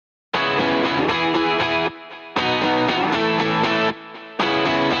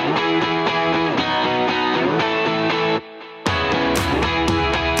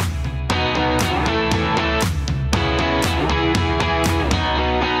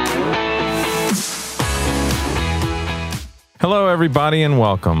Hello, everybody, and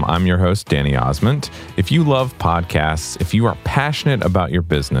welcome. I'm your host, Danny Osmond. If you love podcasts, if you are passionate about your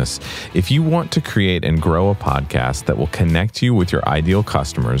business, if you want to create and grow a podcast that will connect you with your ideal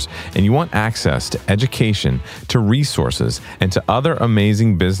customers, and you want access to education, to resources, and to other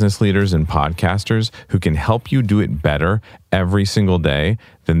amazing business leaders and podcasters who can help you do it better every single day,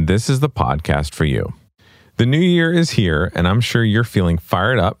 then this is the podcast for you. The new year is here, and I'm sure you're feeling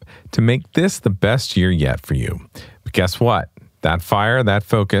fired up to make this the best year yet for you. But guess what? That fire, that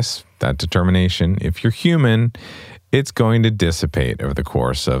focus, that determination, if you're human, it's going to dissipate over the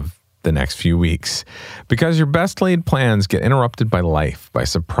course of the next few weeks because your best laid plans get interrupted by life, by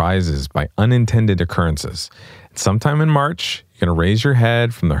surprises, by unintended occurrences. Sometime in March, you're going to raise your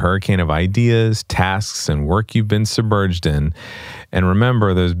head from the hurricane of ideas, tasks, and work you've been submerged in, and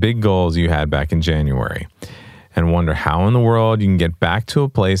remember those big goals you had back in January, and wonder how in the world you can get back to a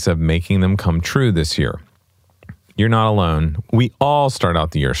place of making them come true this year. You're not alone. We all start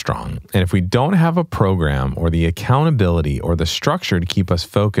out the year strong. And if we don't have a program or the accountability or the structure to keep us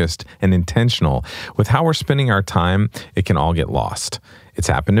focused and intentional with how we're spending our time, it can all get lost. It's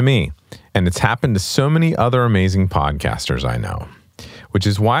happened to me. And it's happened to so many other amazing podcasters I know. Which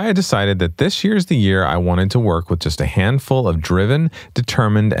is why I decided that this year's the year I wanted to work with just a handful of driven,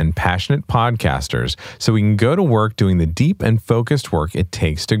 determined, and passionate podcasters so we can go to work doing the deep and focused work it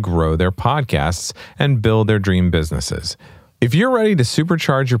takes to grow their podcasts and build their dream businesses. If you're ready to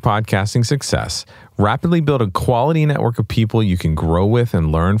supercharge your podcasting success, rapidly build a quality network of people you can grow with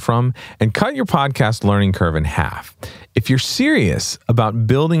and learn from, and cut your podcast learning curve in half. If you're serious about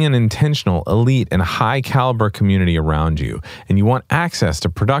building an intentional, elite, and high-caliber community around you, and you want access to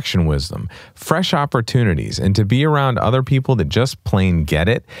production wisdom, fresh opportunities, and to be around other people that just plain get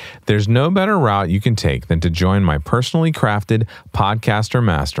it, there's no better route you can take than to join my personally crafted Podcaster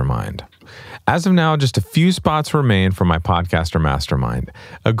Mastermind. As of now, just a few spots remain for my Podcaster Mastermind,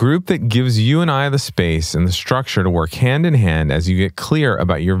 a group that gives you and I the space and the structure to work hand in hand as you get clear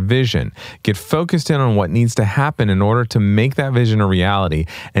about your vision, get focused in on what needs to happen in order to make that vision a reality,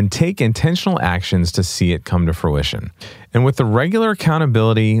 and take intentional actions to see it come to fruition. And with the regular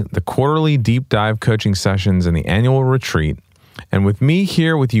accountability, the quarterly deep dive coaching sessions, and the annual retreat, and with me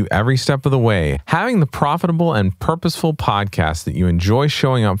here with you every step of the way, having the profitable and purposeful podcast that you enjoy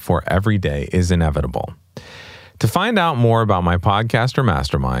showing up for every day is inevitable. To find out more about my Podcaster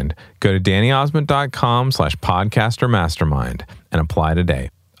Mastermind, go to dannyosmond.com/podcastermastermind and apply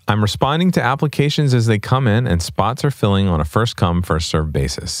today. I'm responding to applications as they come in, and spots are filling on a first-come, first-served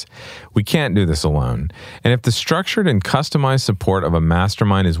basis. We can't do this alone. And if the structured and customized support of a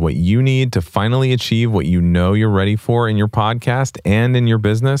mastermind is what you need to finally achieve what you know you're ready for in your podcast and in your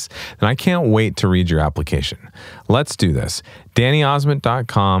business, then I can't wait to read your application. Let's do this.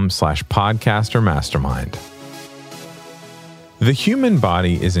 dannyosmond.com/podcastermastermind. The human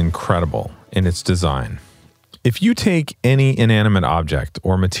body is incredible in its design. If you take any inanimate object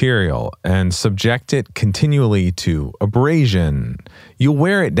or material and subject it continually to abrasion, you'll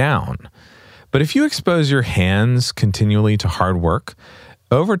wear it down. But if you expose your hands continually to hard work,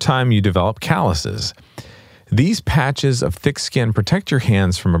 over time you develop calluses. These patches of thick skin protect your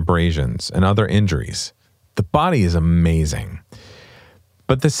hands from abrasions and other injuries. The body is amazing.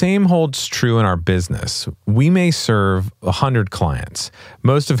 But the same holds true in our business. We may serve 100 clients,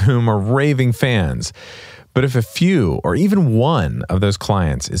 most of whom are raving fans. But if a few or even one of those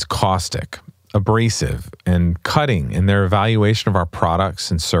clients is caustic, abrasive, and cutting in their evaluation of our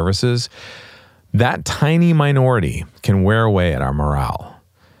products and services, that tiny minority can wear away at our morale.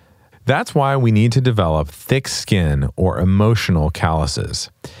 That's why we need to develop thick skin or emotional calluses.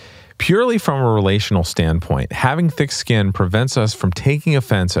 Purely from a relational standpoint, having thick skin prevents us from taking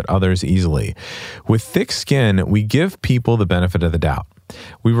offense at others easily. With thick skin, we give people the benefit of the doubt.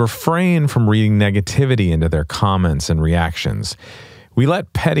 We refrain from reading negativity into their comments and reactions. We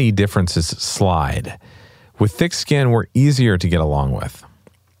let petty differences slide. With thick skin, we're easier to get along with.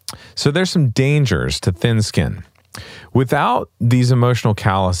 So there's some dangers to thin skin. Without these emotional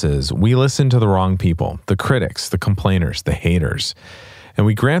calluses, we listen to the wrong people, the critics, the complainers, the haters, and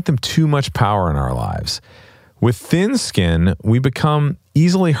we grant them too much power in our lives. With thin skin, we become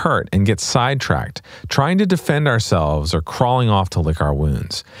easily hurt and get sidetracked, trying to defend ourselves or crawling off to lick our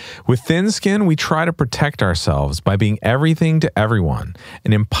wounds. With thin skin, we try to protect ourselves by being everything to everyone,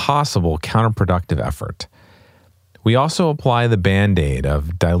 an impossible counterproductive effort. We also apply the Band-Aid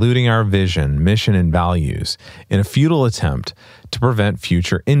of diluting our vision, mission, and values in a futile attempt to prevent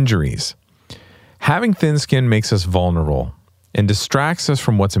future injuries. Having thin skin makes us vulnerable and distracts us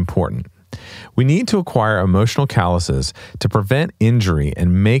from what's important. We need to acquire emotional calluses to prevent injury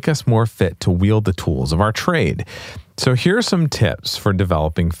and make us more fit to wield the tools of our trade. So here are some tips for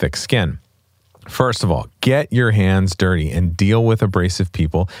developing thick skin. First of all, get your hands dirty and deal with abrasive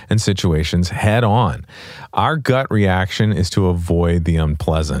people and situations head on. Our gut reaction is to avoid the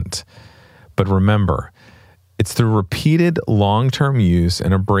unpleasant. But remember, it's through repeated long-term use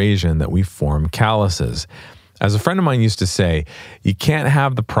and abrasion that we form calluses. As a friend of mine used to say, you can't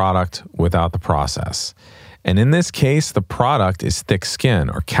have the product without the process. And in this case, the product is thick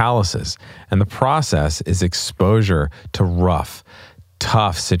skin or calluses, and the process is exposure to rough,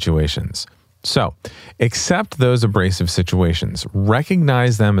 tough situations. So, accept those abrasive situations,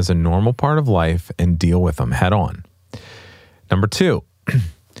 recognize them as a normal part of life, and deal with them head on. Number 2,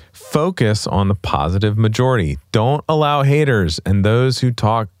 focus on the positive majority. Don't allow haters and those who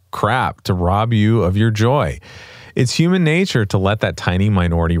talk crap to rob you of your joy. It's human nature to let that tiny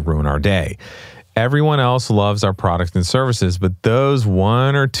minority ruin our day. Everyone else loves our products and services, but those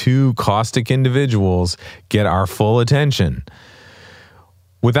 1 or 2 caustic individuals get our full attention.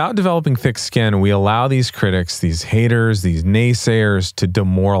 Without developing thick skin, we allow these critics, these haters, these naysayers to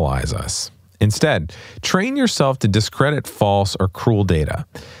demoralize us. Instead, train yourself to discredit false or cruel data.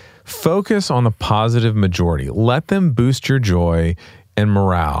 Focus on the positive majority. Let them boost your joy and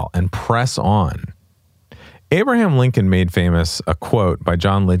morale and press on. Abraham Lincoln made famous a quote by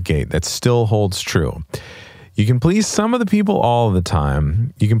John Lydgate that still holds true. You can please some of the people all of the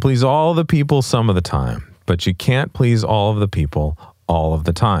time. You can please all of the people some of the time, but you can't please all of the people all of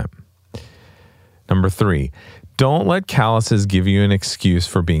the time. Number 3, don't let calluses give you an excuse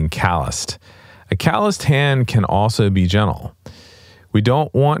for being calloused. A calloused hand can also be gentle. We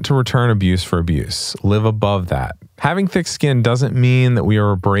don't want to return abuse for abuse. Live above that. Having thick skin doesn't mean that we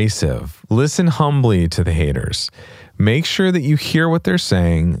are abrasive. Listen humbly to the haters. Make sure that you hear what they're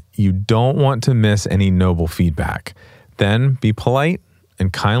saying. You don't want to miss any noble feedback. Then be polite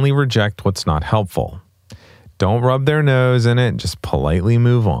and kindly reject what's not helpful. Don't rub their nose in it, just politely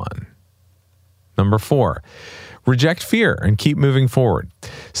move on. Number 4, reject fear and keep moving forward.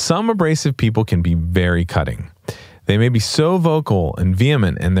 Some abrasive people can be very cutting. They may be so vocal and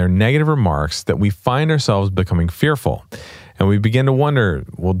vehement in their negative remarks that we find ourselves becoming fearful. And we begin to wonder,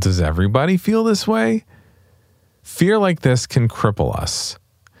 well, does everybody feel this way? Fear like this can cripple us.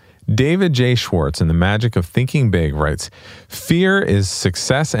 David J. Schwartz in The Magic of Thinking Big writes, fear is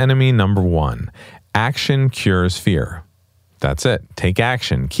success enemy number 1. Action cures fear. That's it. Take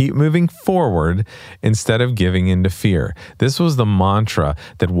action. Keep moving forward instead of giving in to fear. This was the mantra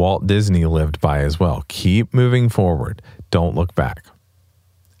that Walt Disney lived by as well. Keep moving forward. Don't look back.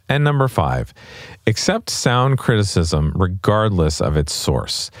 And number 5, accept sound criticism regardless of its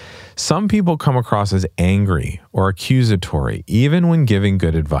source. Some people come across as angry or accusatory, even when giving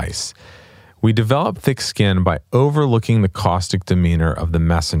good advice. We develop thick skin by overlooking the caustic demeanor of the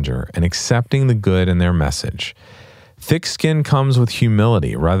messenger and accepting the good in their message. Thick skin comes with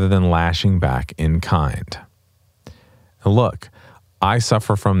humility rather than lashing back in kind. And look, I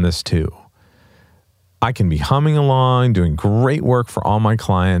suffer from this too. I can be humming along, doing great work for all my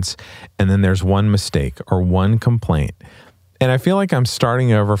clients, and then there's one mistake or one complaint, and I feel like I'm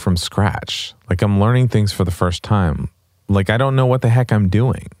starting over from scratch, like I'm learning things for the first time, like I don't know what the heck I'm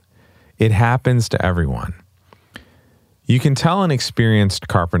doing. It happens to everyone. You can tell an experienced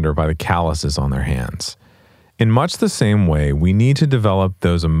carpenter by the calluses on their hands. In much the same way, we need to develop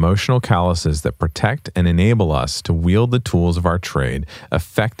those emotional calluses that protect and enable us to wield the tools of our trade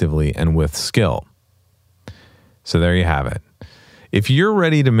effectively and with skill. So there you have it. If you're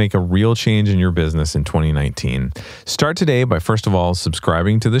ready to make a real change in your business in 2019, start today by first of all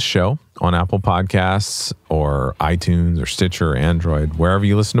subscribing to this show on Apple Podcasts or iTunes or Stitcher or Android, wherever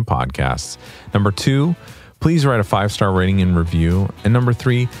you listen to podcasts. Number 2, please write a 5-star rating and review. And number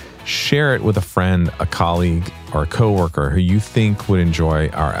 3, share it with a friend, a colleague, or a coworker who you think would enjoy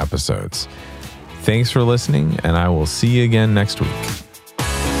our episodes. Thanks for listening, and I will see you again next week.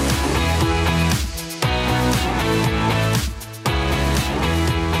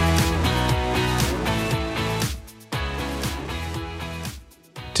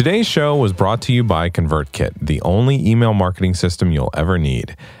 Today's show was brought to you by ConvertKit, the only email marketing system you'll ever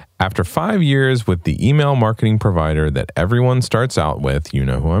need. After 5 years with the email marketing provider that everyone starts out with, you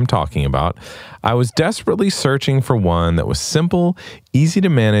know who I'm talking about, I was desperately searching for one that was simple, easy to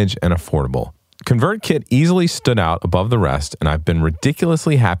manage, and affordable. ConvertKit easily stood out above the rest, and I've been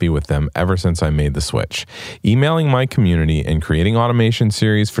ridiculously happy with them ever since I made the switch. Emailing my community and creating automation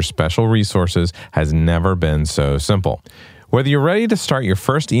series for special resources has never been so simple. Whether you're ready to start your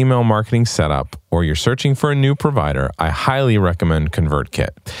first email marketing setup or you're searching for a new provider, I highly recommend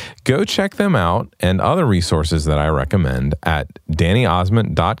ConvertKit. Go check them out and other resources that I recommend at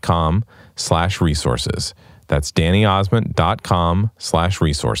DannyOsmond.com/resources. That's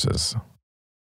DannyOsmond.com/resources.